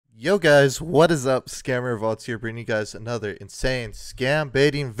Yo guys, what is up? ScammerRevolts here, bringing you guys another insane scam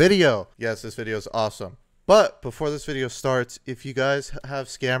baiting video. Yes, this video is awesome. But before this video starts, if you guys have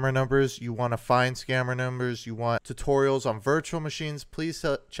scammer numbers, you want to find scammer numbers, you want tutorials on virtual machines, please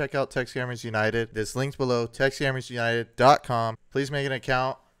check out Tech Scammers United. It's linked below, techscammersunited.com. Please make an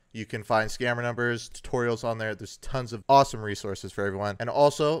account. You can find scammer numbers, tutorials on there. There's tons of awesome resources for everyone. And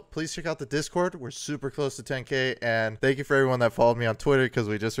also, please check out the Discord. We're super close to 10K. And thank you for everyone that followed me on Twitter because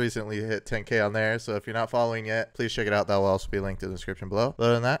we just recently hit 10K on there. So if you're not following yet, please check it out. That will also be linked in the description below.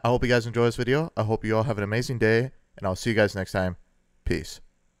 Other than that, I hope you guys enjoy this video. I hope you all have an amazing day. And I'll see you guys next time. Peace.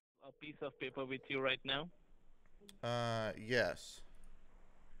 A piece of paper with you right now? Yes.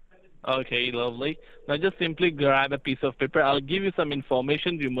 Okay, lovely. Now just simply grab a piece of paper. I'll give you some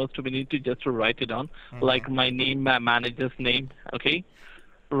information. You must need to just write it down, like my name, my manager's name. Okay,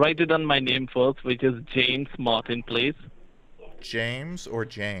 write it on my name first, which is James Martin, please. James or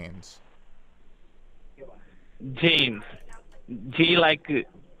James? James. G like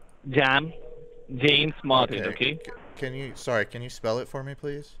jam. James Martin. Okay. Can you spell it for me,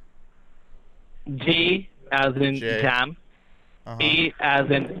 please? J as in jam. A as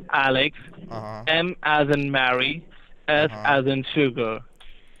in Alex, M as in Mary, S as in sugar.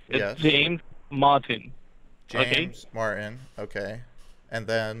 It's James Martin. James Martin, okay. And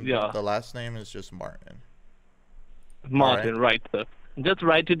then the last name is just Martin. Martin, right, sir. Just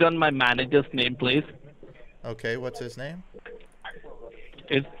write it on my manager's name, please. Okay, what's his name?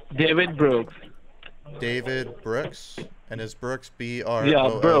 It's David Brooks. David Brooks? And is Brooks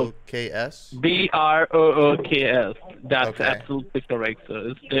B-R-O-O-K-S? B-R-O-O-K-S. That's absolutely correct, sir.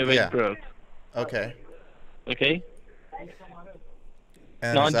 It's David Brooks. Okay. Okay?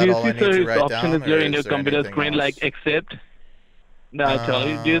 And now, is that all I need to write option down, is there in your computer screen like accept? No, I tell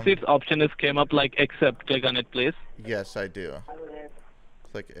you. Do you see its option is came up like accept? Click on it, please. Yes, I do.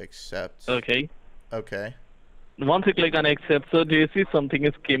 Click accept. Okay. Okay. Once you click on accept, so do you see something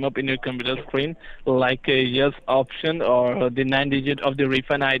is came up in your computer screen like a yes option or the 9-digit of the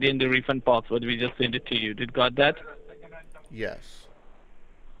refund ID and the refund password? We just sent it to you. Did you got that? Yes.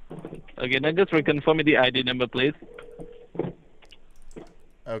 Okay, now just reconfirm me the ID number, please.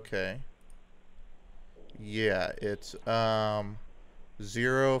 Okay. Yeah, it's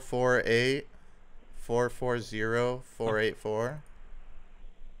 048440484.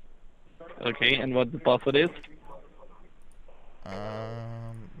 Okay, and what the password is?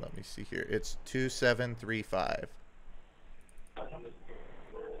 Let me see here. It's 2735.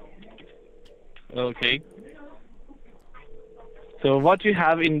 Okay. So what you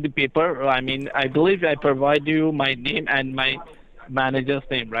have in the paper, I mean, I believe I provide you my name and my manager's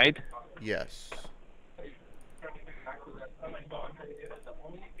name, right? Yes.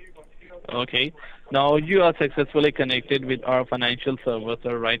 Okay. Now you are successfully connected with our financial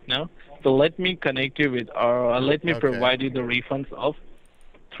servicer right now. So let me connect you with our, let me provide you the refunds of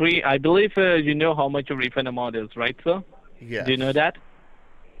I believe you know how much your refund amount is, right, sir? Yes. Do you know that?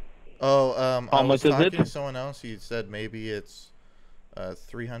 Oh, how much is it? To someone else, he said maybe it's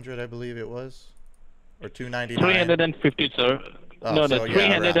 300, I believe it was, or 299. 350, sir. Oh, no, so, that's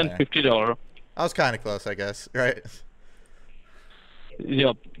 $350. I was kind of close, I guess, right?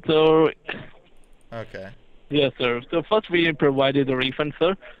 Yep. So. Okay. Yes, sir. So first we provide you the refund,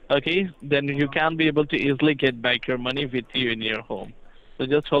 sir. Okay. Then you can be able to easily get back your money with you in your home. So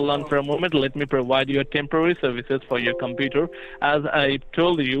just hold on for a moment. Let me provide you temporary services for your computer. As I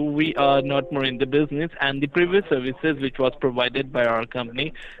told you, we are not more in the business, and the previous services which was provided by our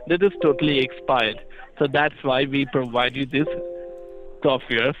company, that is totally expired. So that's why we provide you this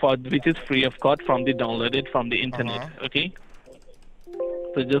software which is free of cost from the downloaded from the internet. Okay.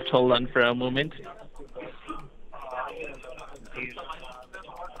 So just hold on for a moment.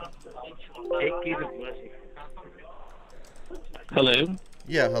 Hello.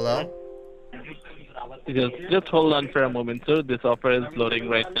 Yeah, hello. Just hold on for a moment, sir. This offer is loading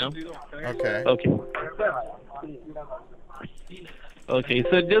right now. Okay. Okay. Okay.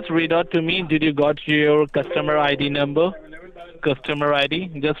 So just read out to me. Did you got your customer ID number? Customer ID.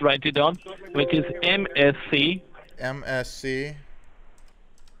 Just write it down, which is MSC. MSC.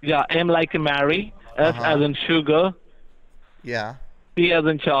 Yeah, M like Mary, S as in sugar. Yeah. C as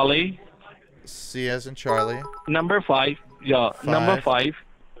in Charlie. C as in Charlie. Number 5. Yeah. 5. Number 5.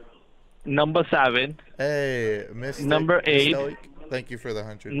 Number 7. Hey, Mr. Number 8. Thank you for the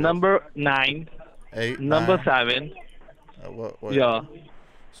 100. Number 9. 8. Number 7. What? Yeah.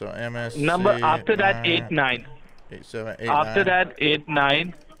 So MSC. Number after that 8 9. 8 7 8 after 9. that 8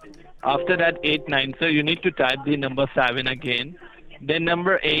 9. After that 8 9. So you need to type the number 7 again. Then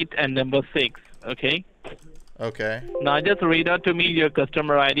number 8 and number 6. Okay. Okay. Now just read out to me your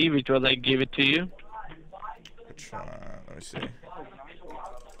customer ID, which was I gave it to you. Which one? Let me see.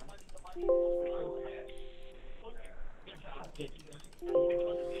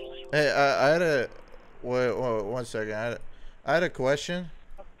 Hey, I had a wait, 1 second. I had a question.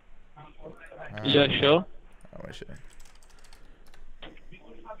 Yeah, sure. Let me see.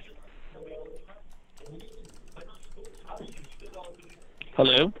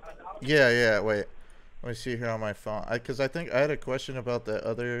 Hello. Yeah. Wait. Let me see here on my phone. Because I think I had a question about the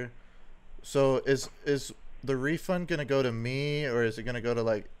other. So is the refund gonna go to me, or is it gonna go to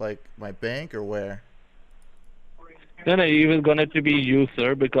like my bank, or where? No, it was going to be you,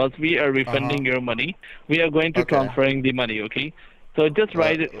 sir, because we are refunding your money. We are going to Okay. transferring the money, okay? So just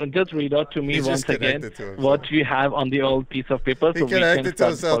just read out to me He once just again connected to himself. what you have on the old piece of paper, He so we can connected to start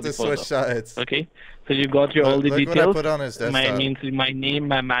himself the to switch sides. Okay? So you got your all the Look what I details. put on his My desktop. name,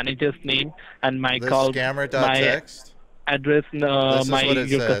 my manager's name, and my This call, scammer.text. my address, This is what it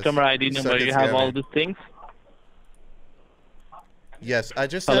your says. customer ID number. Second You have all scammer. these things. Yes, I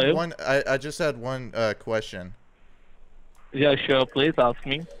just Hello? had one. I just had one question. Yeah, sure. Please ask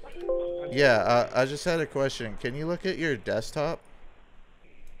me. Yeah, I just had a question. Can you look at your desktop?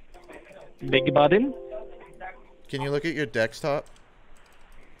 Beg your pardon? Can you look at your desktop?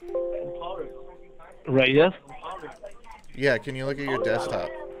 Right, yes. Yeah, can you look at your desktop?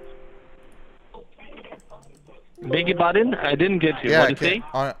 Beg your pardon? I didn't get you. Yeah, What you say?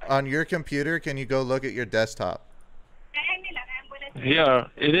 on your computer, can you go look at your desktop? Here,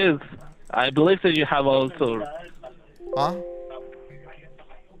 it is. I believe that you have also. Huh?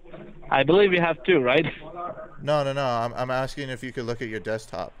 I believe you have two, right? No. I'm asking if you could look at your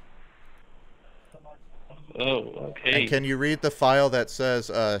desktop. Oh, okay. And can you read the file that says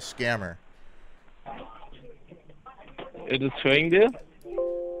scammer? It is showing there?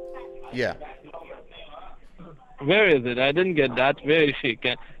 Yeah. Where is it? I didn't get that. Where is she?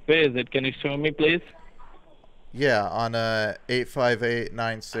 Where is it? Can you show me, please? Yeah, on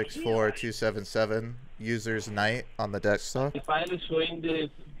 858-964-277 users night on the desktop. The file is showing the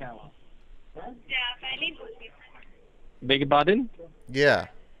scammer. Beg your pardon? Yeah.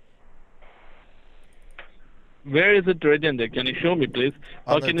 Where is it written there? Can you show me, please?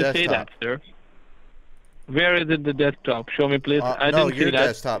 How On the can you say that, desktop. sir? Where is it, the desktop? Show me, please. I no, didn't your see that.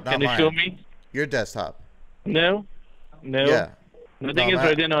 desktop, not Can you mine. show me? Your desktop. No. No. Yeah. Nothing No, is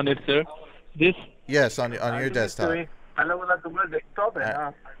written on it, sir. This. Yes, on your desktop. Hello बोला तुम्हारा desktop है ना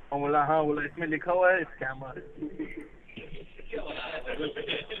और बोला हाँ बोला इसमें लिखा हुआ है scammer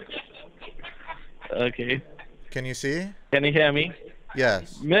Okay. Can you see? Can you hear me?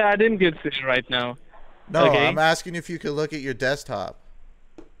 Yes. No, I didn't get it right now. No, Okay. I'm asking if you could look at your desktop.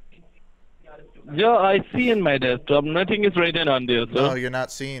 Yeah, I see in my desktop. Nothing is written on there, sir. No, you're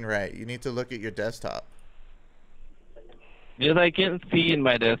not seeing right. You need to look at your desktop. Yes, I can see in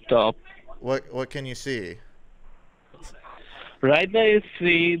my desktop. What can you see? Right now, you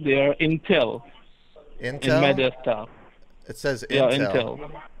see there Intel Intel? in my desktop. It says Yeah, Intel.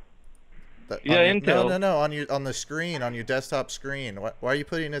 Intel. Yeah, on your, Intel. No, on the screen, on your desktop screen. Why are you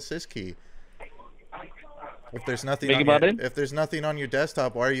putting a Syskey? If there's nothing Beg on your your, pardon? if there's nothing on your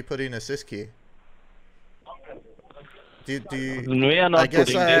desktop, why are you putting a Syskey? Do you, We are not I guess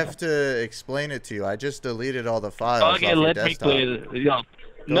putting I this. have to explain it to you. I just deleted all the files Okay, off your let me desktop. clear it. Yeah.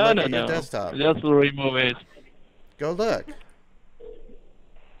 Go No, look no, at your no. desktop. Just remove it. Go look.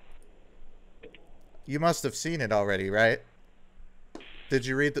 You must have seen it already, right? Did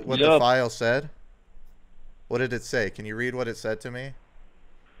you read what the Yup. file said? What did it say? Can you read what it said to me?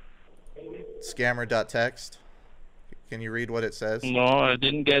 Scammer.text. Can you read what it says? No, I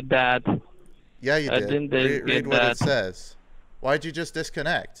didn't get that. Yeah, you I did. didn't Read get what that. it says. Why'd you just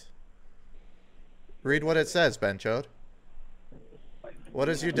disconnect? Read what it says, Benchode. What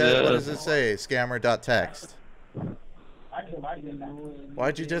does your what does it say? Scammer.text.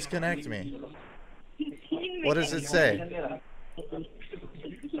 Why'd you disconnect me? What does it say?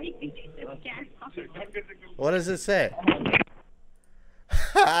 What does it say?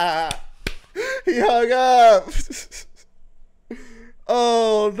 He hung up.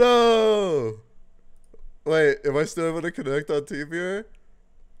 Oh no. Wait, am I still able to connect on TeamViewer?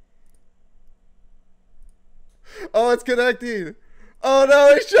 Oh, it's connecting. Oh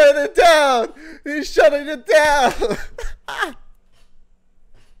no, he's shutting it down. He's shutting it down.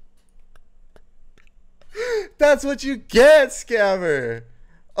 That's what you get, scammer.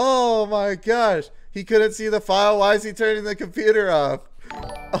 Oh my gosh. He couldn't see the file. Why is he turning the computer off?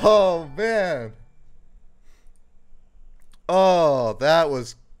 Oh man. Oh, that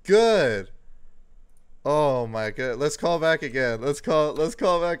was good. Oh my god. Let's call back again. Let's call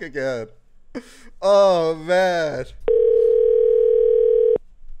back again. Oh man,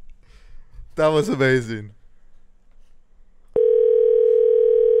 that was amazing.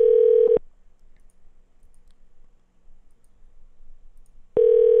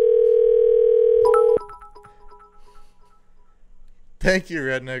 Thank you,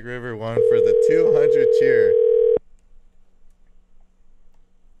 Redneck River 1, for the 200 cheer.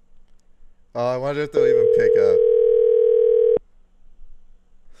 Oh, I wonder if they'll even pick up.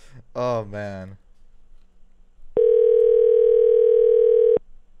 Oh, man.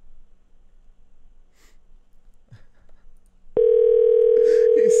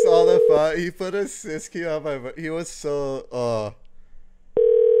 He saw the fight. He put a Syskey on my... He was so... Oh,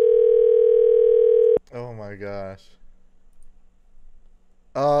 my gosh.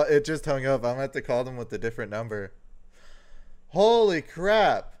 It just hung up. I'm gonna have to call them with a different number. Holy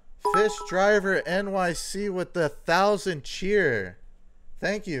crap. Fish Driver NYC with the 1,000 cheer.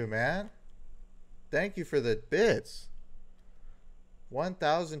 Thank you, man. Thank you for the bits.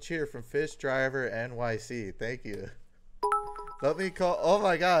 1,000 cheer from Fish Driver NYC. Thank you. Let me call. Oh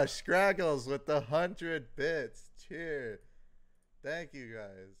my gosh. Scraggles with the 100 bits. Cheer. Thank you,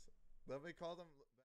 guys. Let me call them.